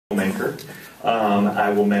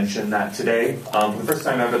I will mention that today, for the first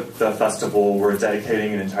time ever at the festival, we're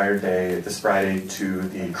dedicating an entire day this Friday to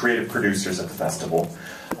the creative producers of the festival.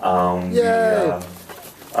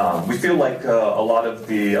 We feel like a lot of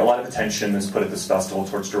attention is put at this festival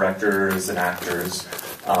towards directors and actors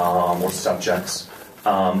or subjects,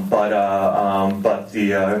 but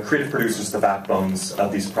the creative producers are the backbones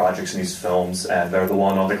of these projects and these films, and they're the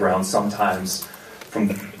one on the ground sometimes from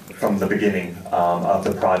the beginning of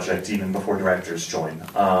the project, even before directors join.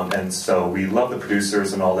 And so we love the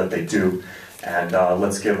producers and all that they do, and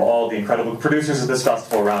let's give all the incredible producers of this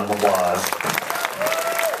festival a round of applause.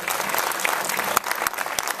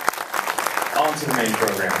 On to the main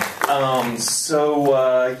program.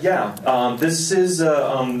 This is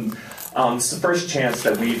the first chance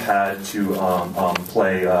that we've had to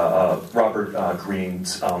play Robert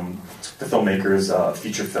Greene's, the filmmaker's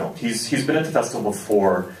feature film. He's been at the festival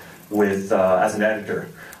before with as an editor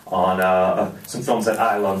on some films that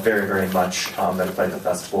I love very, very much that have played at the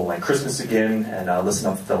festival, like Christmas Again and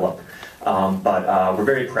Listen Up, Philip. But we're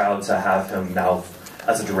very proud to have him now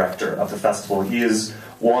as a director of the festival. He is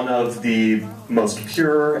one of the most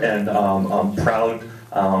pure and proud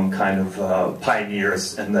kind of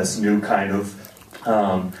pioneers in this new kind of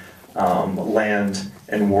land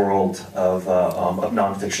and world of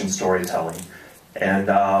nonfiction storytelling. And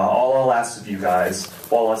all I'll ask of you guys,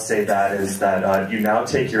 while I say that, is that you now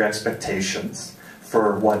take your expectations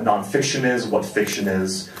for what nonfiction is, what fiction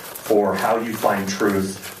is, for how you find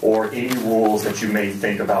truth, or any rules that you may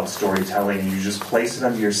think about storytelling, and you just place it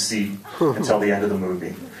under your seat until the end of the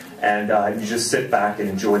movie. And you just sit back and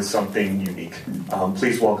enjoy something unique.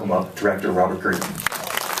 Please welcome up director Robert Greene.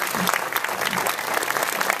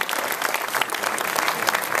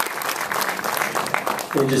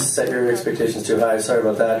 You just set your expectations too high. Sorry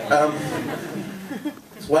about that.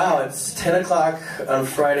 Wow, it's 10 o'clock on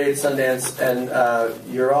Friday at Sundance, and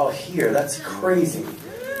you're all here. That's crazy.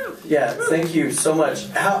 Yeah, thank you so much.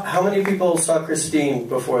 How many people saw Christine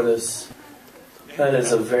before this? That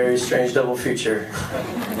is a very strange double feature.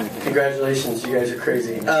 Congratulations, you guys are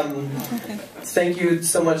crazy. Thank you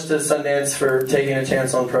so much to Sundance for taking a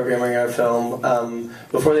chance on programming our film.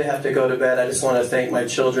 Before they have to go to bed, I just want to thank my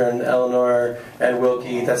children, Eleanor and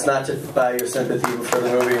Wilkie. That's not to buy your sympathy before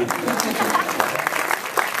the movie.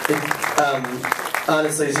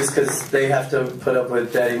 Honestly, it's just because they have to put up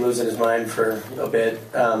with Daddy losing his mind for a bit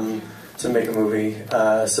to make a movie.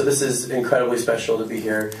 So this is incredibly special to be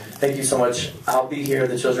here. Thank you so much. I'll be here.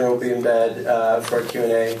 The children will be in bed for a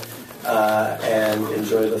Q&A, and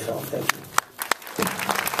enjoy the film. Thank you.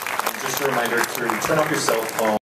 Just a reminder to turn off your cell phone.